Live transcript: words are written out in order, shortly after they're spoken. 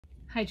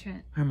Hi,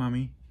 Trent. Hi,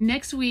 Mommy.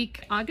 Next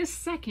week,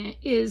 August 2nd,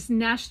 is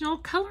National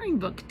Coloring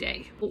Book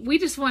Day. We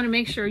just want to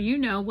make sure you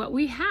know what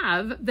we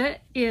have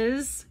that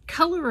is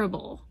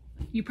colorable.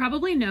 You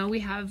probably know we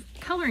have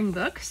coloring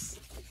books,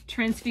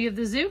 Trent's View of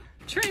the Zoo,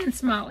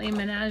 Trent's Motley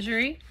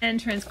Menagerie, and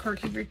Trent's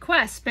Quirky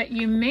Request, but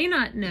you may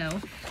not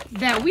know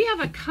that we have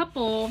a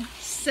couple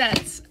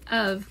sets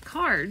of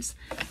cards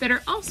that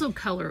are also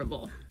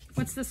colorable.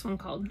 What's this one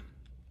called?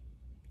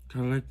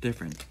 Color it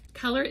different.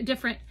 Color It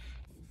Different.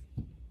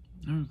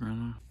 No,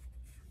 Grandma.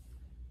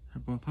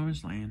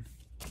 Papa's Land.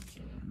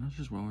 That's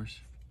just Rollers.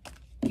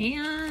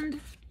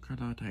 And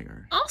Cut Out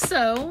Tiger.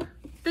 also,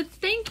 the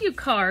thank you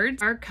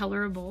cards are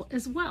colorable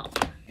as well.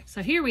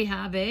 So here we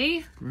have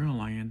a... Gorilla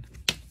Lion.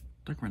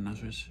 Duck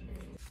Rhinoceros.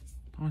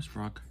 Papa's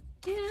Frog.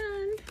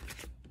 And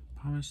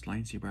Papa's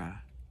Lion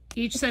Zebra.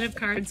 each set of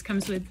cards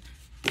comes with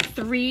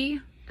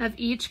 3 of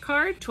each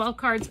card, 12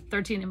 cards,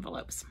 13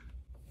 envelopes.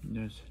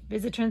 Yes.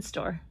 Visit Trent's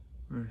store.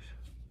 Yes.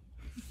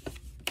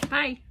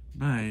 Bye.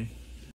 Bye.